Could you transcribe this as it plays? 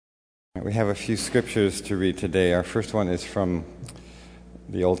We have a few scriptures to read today. Our first one is from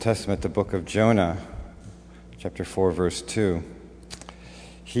the Old Testament, the book of Jonah, chapter 4, verse 2.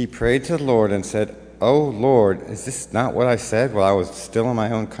 He prayed to the Lord and said, "O Lord, is this not what I said while I was still in my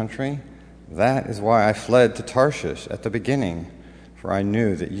own country? That is why I fled to Tarshish at the beginning, for I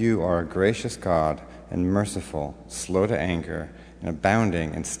knew that you are a gracious God and merciful, slow to anger, and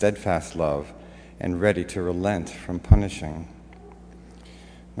abounding in steadfast love, and ready to relent from punishing."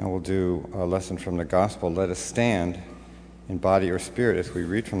 Now we'll do a lesson from the Gospel. Let us stand in body or spirit as we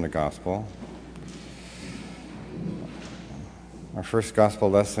read from the Gospel. Our first Gospel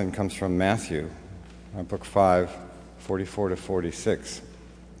lesson comes from Matthew, book 5, 44 to 46.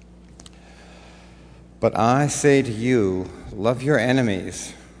 "But I say to you, love your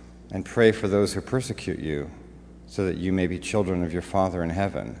enemies and pray for those who persecute you, so that you may be children of your Father in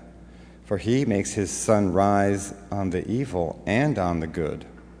heaven. For he makes his sun rise on the evil and on the good,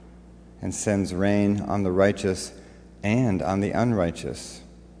 and sends rain on the righteous and on the unrighteous.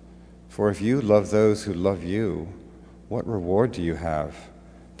 For if you love those who love you, what reward do you have?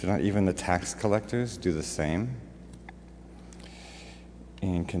 Do not even the tax collectors do the same?"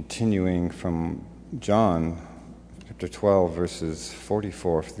 And continuing from John, chapter 12, verses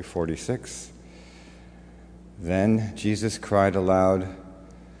 44 through 46. "Then Jesus cried aloud,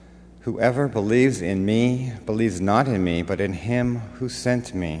 'Whoever believes in me believes not in me, but in him who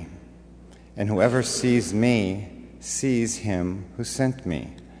sent me. And whoever sees me sees him who sent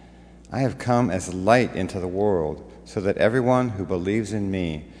me. I have come as light into the world, so that everyone who believes in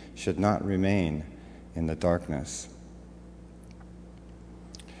me should not remain in the darkness.'"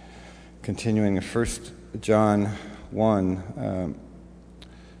 Continuing in 1 John 1,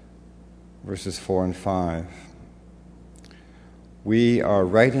 verses 4 and 5. "We are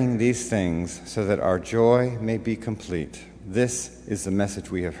writing these things so that our joy may be complete. This is the message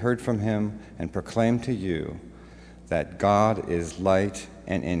we have heard from him and proclaimed to you, that God is light,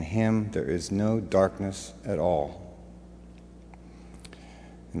 and in him there is no darkness at all."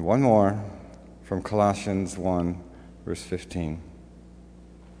 And one more from Colossians 1, verse 15.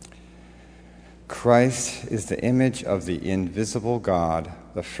 "Christ is the image of the invisible God,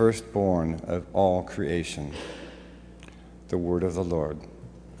 the firstborn of all creation." The word of the Lord.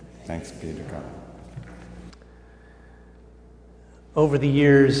 Thanks be to God. Over the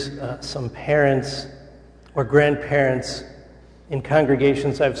years, some parents or grandparents in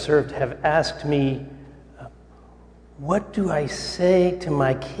congregations I've served have asked me, what do I say to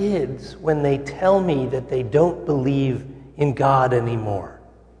my kids when they tell me that they don't believe in God anymore?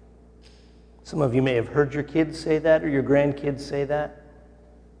 Some of you may have heard your kids say that or your grandkids say that.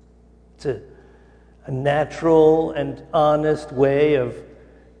 It's a natural and honest way of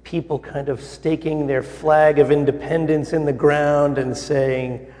people kind of staking their flag of independence in the ground and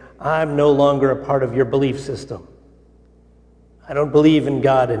saying, "I'm no longer a part of your belief system. I don't believe in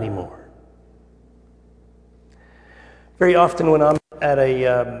God anymore." Very often when I'm at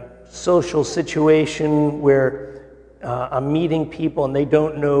a social situation where I'm meeting people and they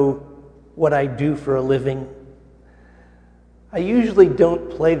don't know what I do for a living, I usually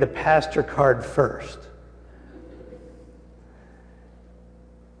don't play the pastor card first,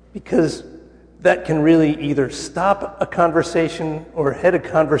 because that can really either stop a conversation or head a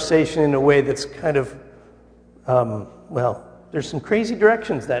conversation in a way that's kind of, there's some crazy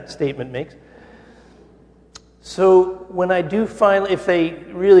directions that statement makes. So when I do finally, if they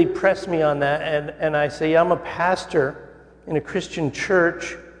really press me on that and I say, "I'm a pastor in a Christian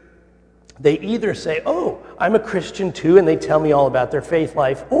church," they either say, "Oh, I'm a Christian too," and they tell me all about their faith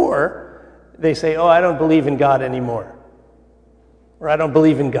life, or they say, "Oh, I don't believe in God anymore," or "I don't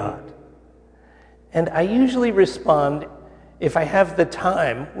believe in God." And I usually respond, if I have the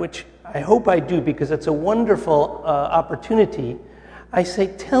time, which I hope I do because it's a wonderful opportunity, I say,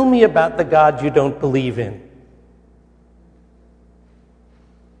 "Tell me about the God you don't believe in.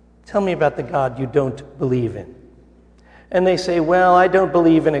 Tell me about the God you don't believe in." And they say, "Well, I don't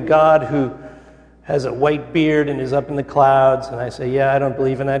believe in a God who has a white beard and is up in the clouds." And I say, "Yeah, I don't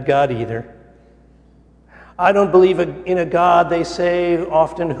believe in that God either." "I don't believe in a God," they say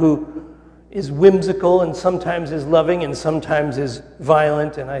often, "who is whimsical and sometimes is loving and sometimes is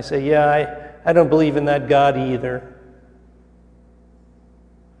violent." And I say, "Yeah, I don't believe in that God either."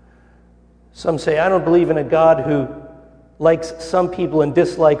 Some say, "I don't believe in a God who likes some people and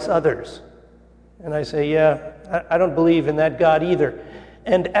dislikes others." And I say, "Yeah, I don't believe in that God either."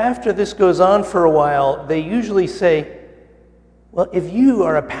 And after this goes on for a while, they usually say, "Well, if you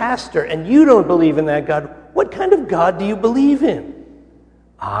are a pastor and you don't believe in that God, what kind of God do you believe in?"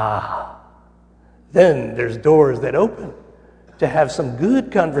 Then there's doors that open to have some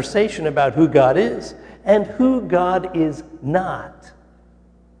good conversation about who God is and who God is not.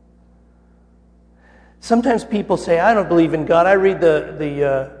 Sometimes people say, I don't believe in God. I read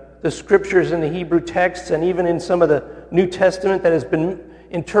the scriptures in the Hebrew texts and even in some of the New Testament that has been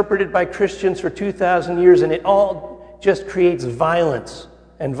interpreted by Christians for 2,000 years, and it all just creates violence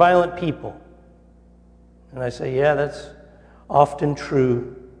and violent people. And I say, yeah, that's often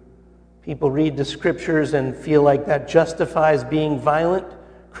true. People read the scriptures and feel like that justifies being violent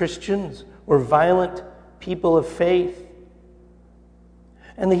Christians or violent people of faith.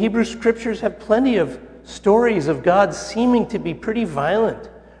 And the Hebrew scriptures have plenty of stories of God seeming to be pretty violent,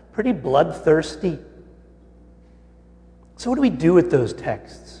 pretty bloodthirsty. So what do we do with those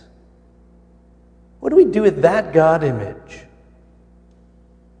texts? What do we do with that God image?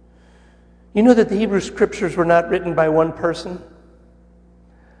 You know that the Hebrew scriptures were not written by one person.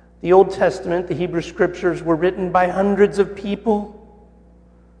 The Old Testament, the Hebrew scriptures, were written by hundreds of people.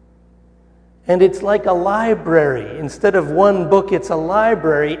 And it's like a library. Instead of one book, it's a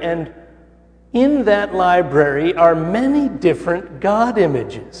library. And in that library are many different God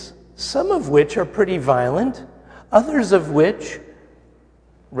images, some of which are pretty violent, others of which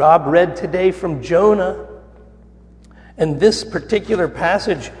Rob read today from Jonah. And this particular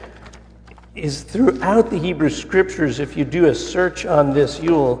passage is throughout the Hebrew scriptures. If you do a search on this,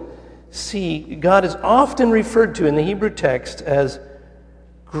 you'll see God is often referred to in the Hebrew text as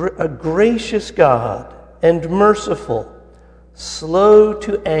a gracious God and merciful, slow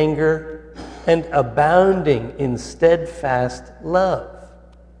to anger, and abounding in steadfast love.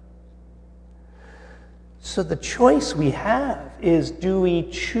 So the choice we have is, do we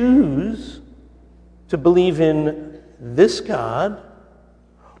choose to believe in this God,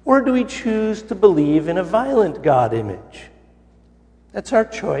 or do we choose to believe in a violent God image? That's our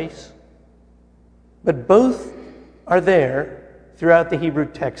choice. But both are there throughout the Hebrew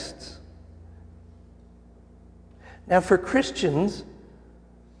texts. Now, for Christians,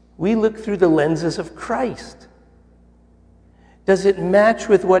 we look through the lenses of Christ. Does it match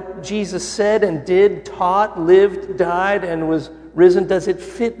with what Jesus said and did, taught, lived, died, and was risen? Does it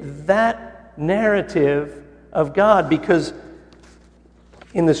fit that narrative of God? Because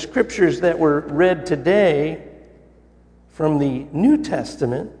in the scriptures that were read today from the New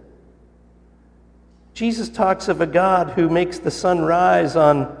Testament, Jesus talks of a God who makes the sun rise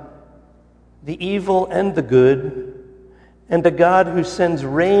on the evil and the good, and a God who sends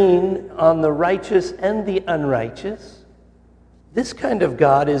rain on the righteous and the unrighteous. This kind of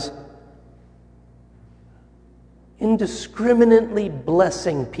God is indiscriminately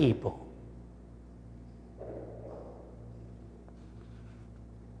blessing people.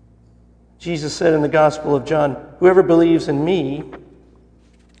 Jesus said in the Gospel of John, "Whoever believes in me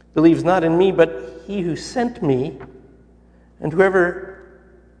believes not in me, but he who sent me. And whoever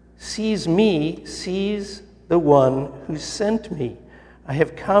sees me sees the one who sent me. I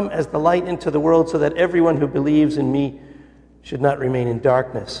have come as the light into the world so that everyone who believes in me should not remain in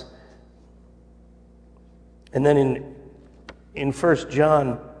darkness." And then in 1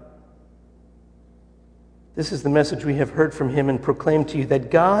 John, this is the message we have heard from him and proclaimed to you, that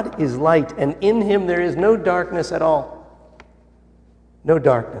God is light, and in him there is no darkness at all. No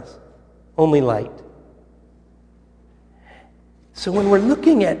darkness, only light. So when we're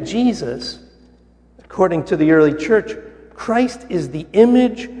looking at Jesus, according to the early church, Christ is the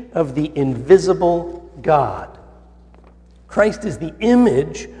image of the invisible God. Christ is the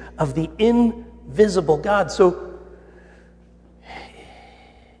image of the invisible God. So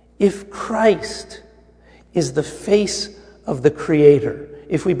if Christ is the face of the Creator,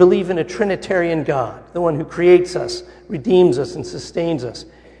 if we believe in a Trinitarian God, the one who creates us, redeems us, and sustains us,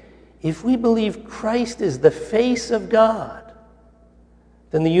 if we believe Christ is the face of God,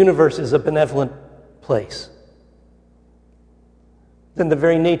 then the universe is a benevolent place. Then the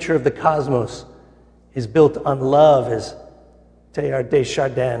very nature of the cosmos is built on love, as Teilhard de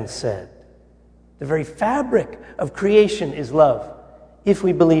Chardin said. The very fabric of creation is love, if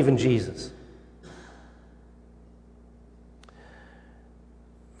we believe in Jesus.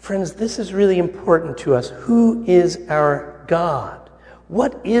 Friends, this is really important to us. Who is our God?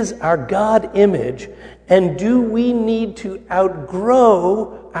 What is our God image? And do we need to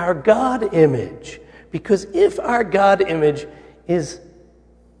outgrow our God image? Because if our God image is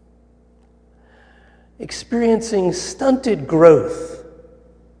experiencing stunted growth,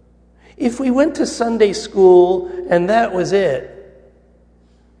 if we went to Sunday school and that was it,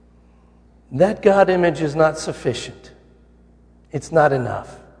 that God image is not sufficient. It's not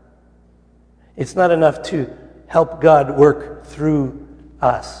enough. It's not enough to help God work through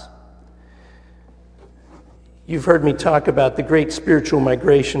us. You've heard me talk about The Great Spiritual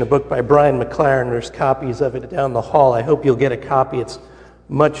Migration, a book by Brian McLaren. There's copies of it down the hall. I hope you'll get a copy. It's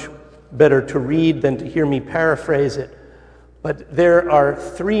much better to read than to hear me paraphrase it. But there are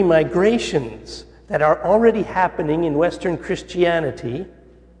 3 migrations that are already happening in Western Christianity.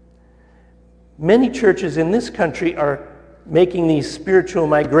 Many churches in this country are making these spiritual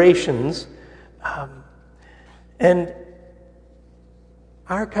migrations. And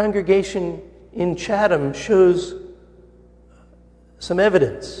our congregation in Chatham shows some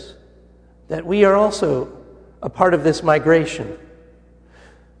evidence that we are also a part of this migration.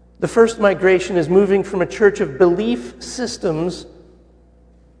 The first migration is moving from a church of belief systems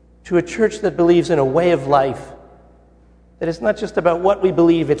to a church that believes in a way of life. That it's not just about what we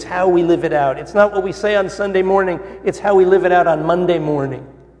believe, it's how we live it out. It's not what we say on Sunday morning, it's how we live it out on Monday morning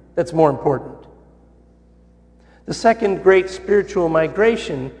that's more important. The second great spiritual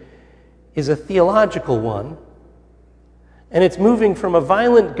migration is a theological one, and it's moving from a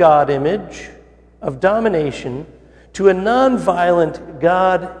violent God image of domination to a non-violent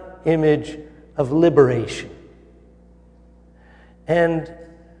God image of liberation. And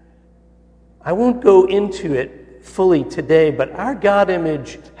I won't go into it fully today, but our God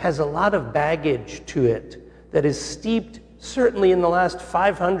image has a lot of baggage to it that is steeped certainly in the last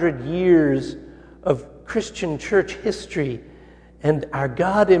 500 years of Christian church history. And our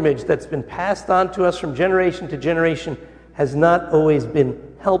God image that's been passed on to us from generation to generation has not always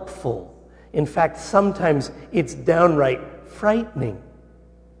been helpful. In fact, sometimes it's downright frightening.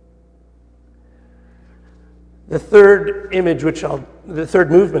 The third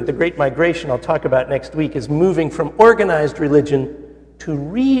movement, the Great Migration, I'll talk about next week, is moving from organized religion to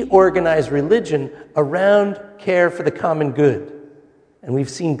reorganize religion around care for the common good. And we've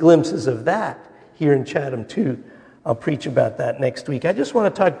seen glimpses of that here in Chatham too. I'll preach about that next week. I just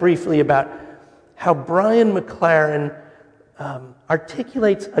want to talk briefly about how Brian McLaren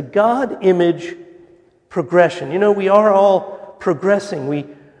articulates a God image progression. You know, we are all progressing.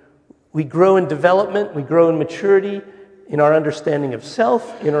 We grow in development, we grow in maturity, in our understanding of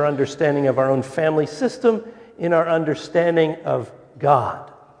self, in our understanding of our own family system, in our understanding of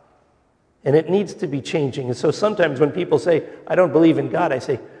God. And it needs to be changing. And so sometimes when people say, I don't believe in God, I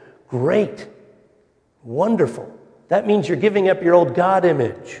say, great, wonderful. That means you're giving up your old God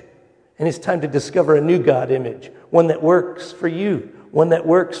image. And it's time to discover a new God image, one that works for you, one that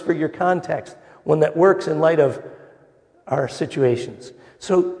works for your context, one that works in light of our situations.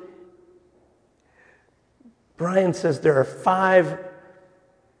 So Brian says there are 5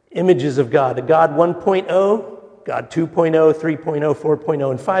 images of God. A God 1.0, God 2.0, 3.0,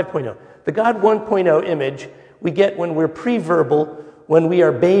 4.0, and 5.0. The God 1.0 image we get when we're pre-verbal, when we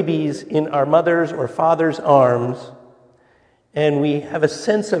are babies in our mother's or father's arms, and we have a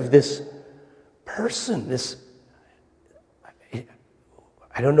sense of this person, this,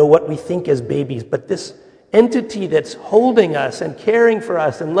 I don't know what we think as babies, but this entity that's holding us and caring for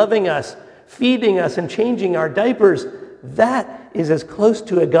us and loving us, feeding us and changing our diapers, that is as close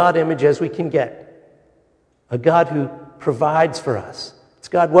to a God image as we can get. A God who provides for us. It's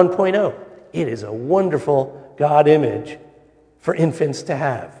God 1.0. It is a wonderful God image for infants to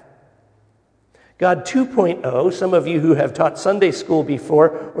have. God 2.0, some of you who have taught Sunday school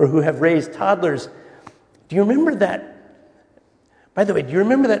before or who have raised toddlers, do you remember that? By the way, do you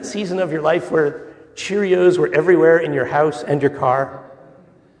remember that season of your life where Cheerios were everywhere in your house and your car?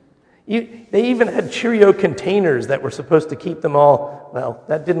 They even had Cheerio containers that were supposed to keep them all. Well,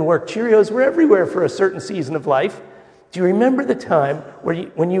 that didn't work. Cheerios were everywhere for a certain season of life. Do you remember the time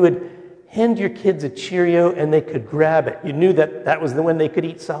when you would hand your kids a Cheerio and they could grab it? You knew that was when they could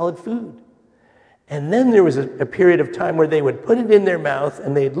eat solid food. And then there was a period of time where they would put it in their mouth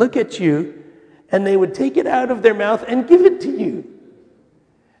and they'd look at you and they would take it out of their mouth and give it to you.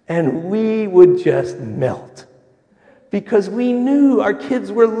 And we would just melt because we knew our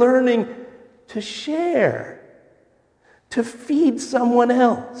kids were learning to share, to feed someone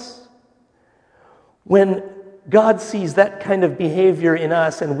else. When God sees that kind of behavior in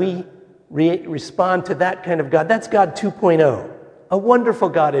us and we respond to that kind of God, that's God 2.0. A wonderful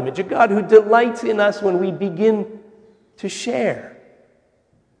God image, a God who delights in us when we begin to share.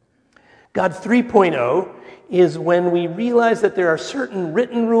 God 3.0 is when we realize that there are certain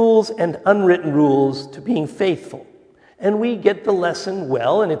written rules and unwritten rules to being faithful. And we get the lesson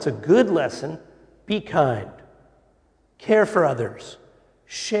well, and it's a good lesson. Be kind. Care for others.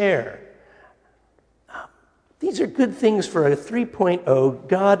 Share. These are good things for a 3.0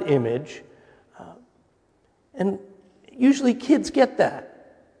 God image. And usually kids get that.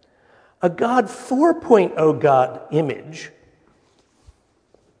 A God 4.0 God image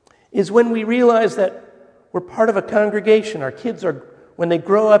is when we realize that we're part of a congregation. Our kids are, when they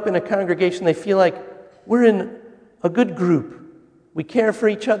grow up in a congregation, they feel like we're in a good group. We care for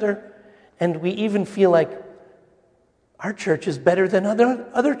each other, and we even feel like our church is better than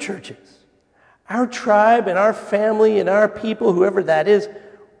other churches. Our tribe and our family and our people, whoever that is,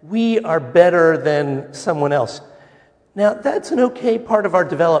 we are better than someone else. Now, that's an okay part of our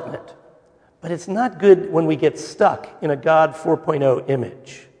development, but it's not good when we get stuck in a God 4.0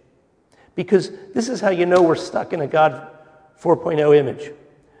 image. Because this is how you know we're stuck in a God 4.0 image.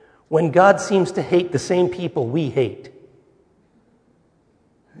 When God seems to hate the same people we hate.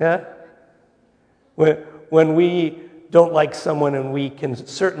 Yeah? When we don't like someone and we can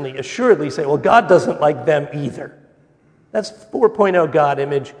certainly, assuredly say, well, God doesn't like them either. That's 4.0 God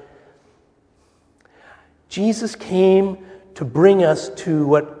image. Jesus came to bring us to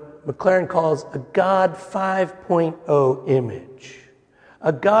what McLaren calls a God 5.0 image.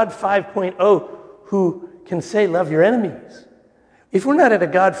 A God 5.0 who can say, love your enemies. If we're not at a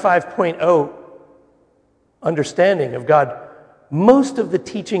God 5.0 understanding of God, most of the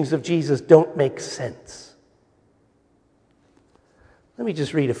teachings of Jesus don't make sense. Let me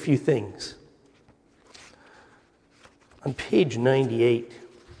just read a few things. On page 98,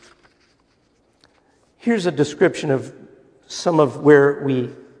 here's a description of some of where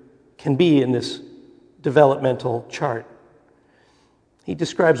we can be in this developmental chart. He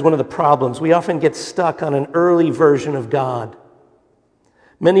describes one of the problems. We often get stuck on an early version of God.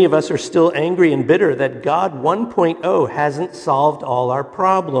 Many of us are still angry and bitter that God 1.0 hasn't solved all our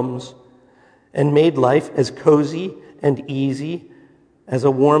problems and made life as cozy and easy as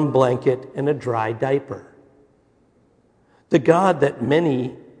a warm blanket and a dry diaper. The God that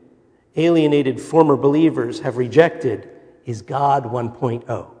many alienated former believers have rejected is God 1.0.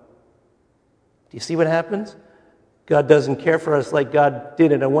 Do you see what happens? God doesn't care for us like God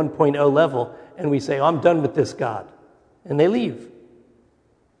did at a 1.0 level, and we say, oh, I'm done with this God, and they leave.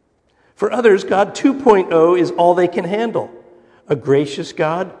 For others, God 2.0 is all they can handle, a gracious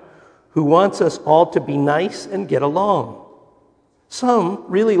God who wants us all to be nice and get along. Some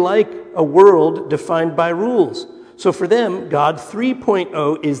really like a world defined by rules. So for them, God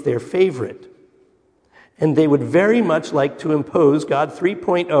 3.0 is their favorite. And they would very much like to impose God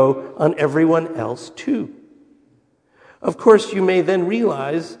 3.0 on everyone else too. Of course, you may then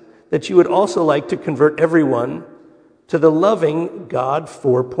realize that you would also like to convert everyone to the loving God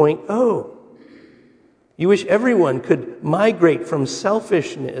 4.0. You wish everyone could migrate from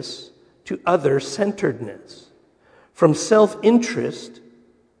selfishness to other-centeredness, from self-interest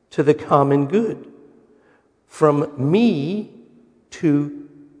to the common good, from me to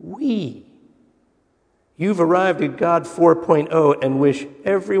we. You've arrived at God 4.0 and wish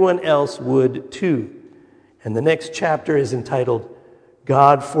everyone else would too. And the next chapter is entitled,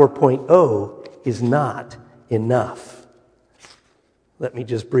 God 4.0 is not enough. Let me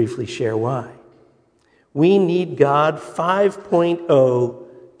just briefly share why. We need God 5.0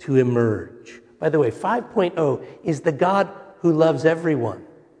 to emerge. By the way, 5.0 is the God who loves everyone.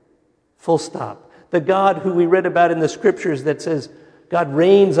 Full stop. The God who we read about in the scriptures that says God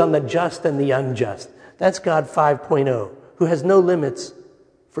reigns on the just and the unjust. That's God 5.0, who has no limits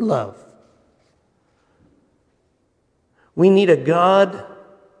for love. We need a God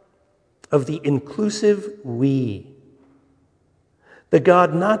of the inclusive we. The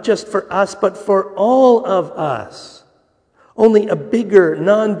God not just for us, but for all of us. Only a bigger,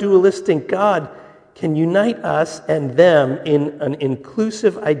 non-dualistic God can unite us and them in an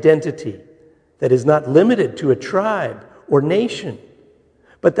inclusive identity that is not limited to a tribe or nation,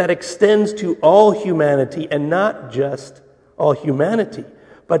 but that extends to all humanity, and not just all humanity,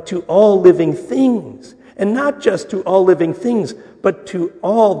 but to all living things. And not just to all living things, but to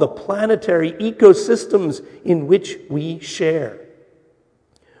all the planetary ecosystems in which we share.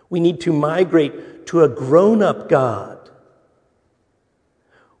 We need to migrate to a grown-up God.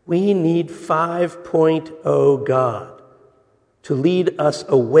 We need 5.0 God to lead us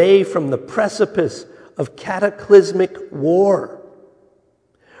away from the precipice of cataclysmic war.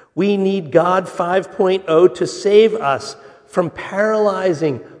 We need God 5.0 to save us from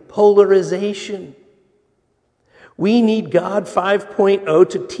paralyzing polarization. We need God 5.0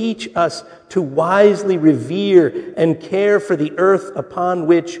 to teach us to wisely revere and care for the earth upon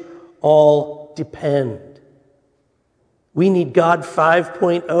which all depend. We need God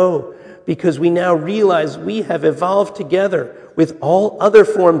 5.0 because we now realize we have evolved together with all other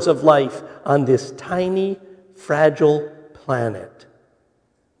forms of life on this tiny, fragile planet,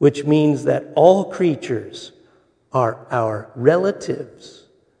 which means that all creatures are our relatives,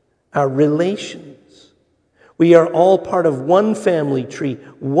 our relations. We are all part of one family tree,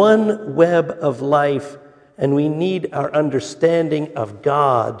 one web of life and we need our understanding of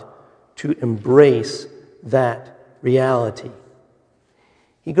God to embrace that reality.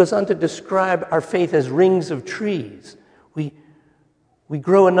 He goes on to describe our faith as rings of trees. We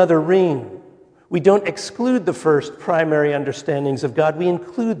grow another ring. We don't exclude the first primary understandings of God. We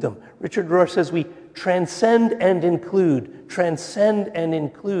include them. Richard Rohr says we transcend and include. Transcend and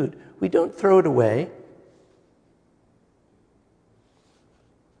include. We don't throw it away.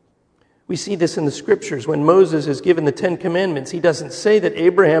 We see this in the Scriptures. When Moses is given the Ten Commandments, he doesn't say that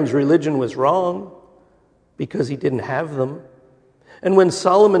Abraham's religion was wrong because he didn't have them. And when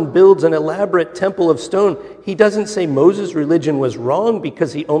Solomon builds an elaborate temple of stone, he doesn't say Moses' religion was wrong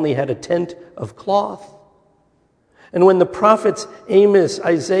because he only had a tent of cloth. And when the prophets Amos,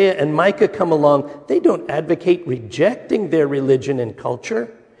 Isaiah, and Micah come along, they don't advocate rejecting their religion and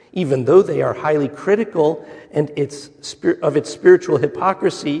culture, even though they are highly critical of its spiritual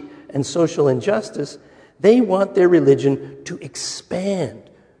hypocrisy and social injustice. They want their religion to expand,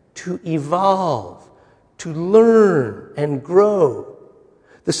 to evolve, to learn and grow.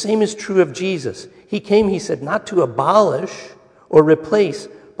 The same is true of Jesus. He came, he said, not to abolish or replace,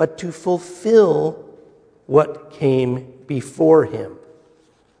 but to fulfill what came before him.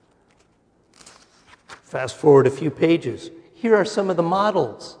 Fast forward a few pages. Here are some of the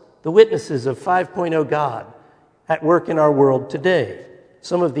models, the witnesses of 5.0 God at work in our world today.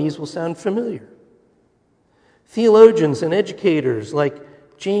 Some of these will sound familiar. Theologians and educators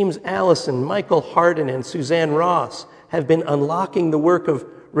like James Allison, Michael Hardin, and Suzanne Ross have been unlocking the work of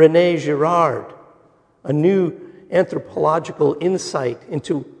René Girard, a new anthropological insight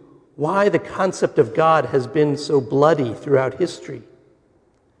into why the concept of God has been so bloody throughout history.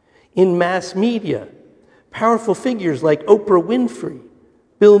 In mass media, powerful figures like Oprah Winfrey,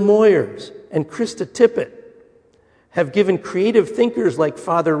 Bill Moyers, and Krista Tippett have given creative thinkers like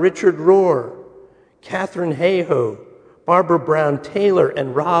Father Richard Rohr, Catherine Hayhoe, Barbara Brown Taylor,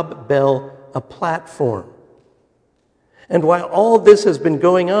 and Rob Bell a platform. And while all this has been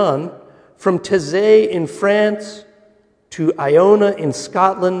going on, from Taizé in France to Iona in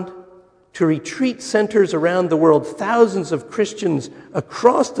Scotland to retreat centers around the world, thousands of Christians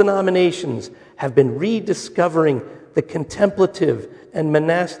across denominations have been rediscovering the contemplative and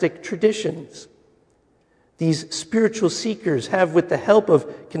monastic traditions. These spiritual seekers have, with the help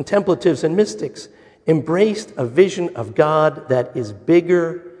of contemplatives and mystics, embraced a vision of God that is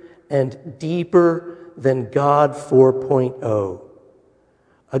bigger and deeper than God 4.0.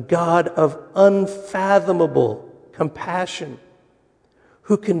 A God of unfathomable compassion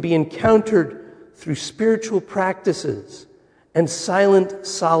who can be encountered through spiritual practices and silent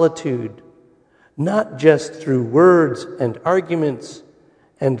solitude, not just through words and arguments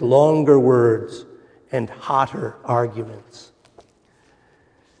and longer words and hotter arguments.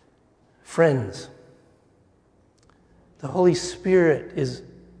 Friends, the Holy Spirit is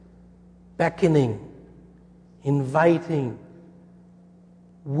beckoning, inviting,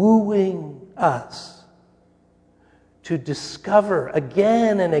 wooing us to discover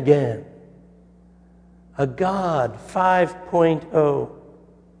again and again a God 5.0,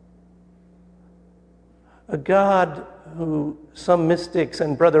 a God who some mystics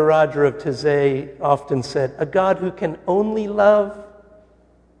and Brother Roger of Taizé often said, a God who can only love.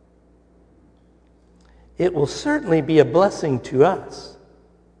 It will certainly be a blessing to us,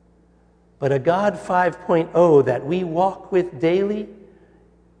 but a God 5.0 that we walk with daily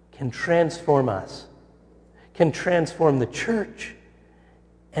can transform us, can transform the church,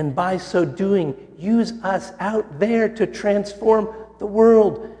 and by so doing, use us out there to transform the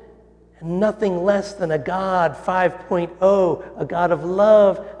world. And nothing less than a God 5.0, a God of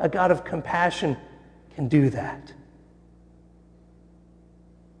love, a God of compassion, can do that.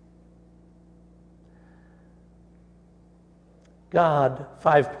 God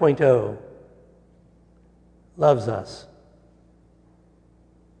 5.0 loves us,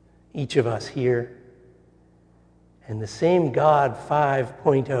 each of us here. And the same God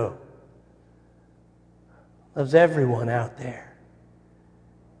 5.0 loves everyone out there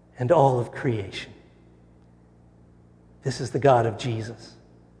and all of creation. This is the God of Jesus.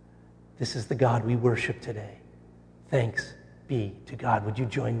 This is the God we worship today. Thanks be to God. Would you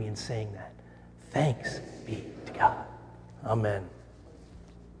join me in saying that? Thanks be to God. Amen.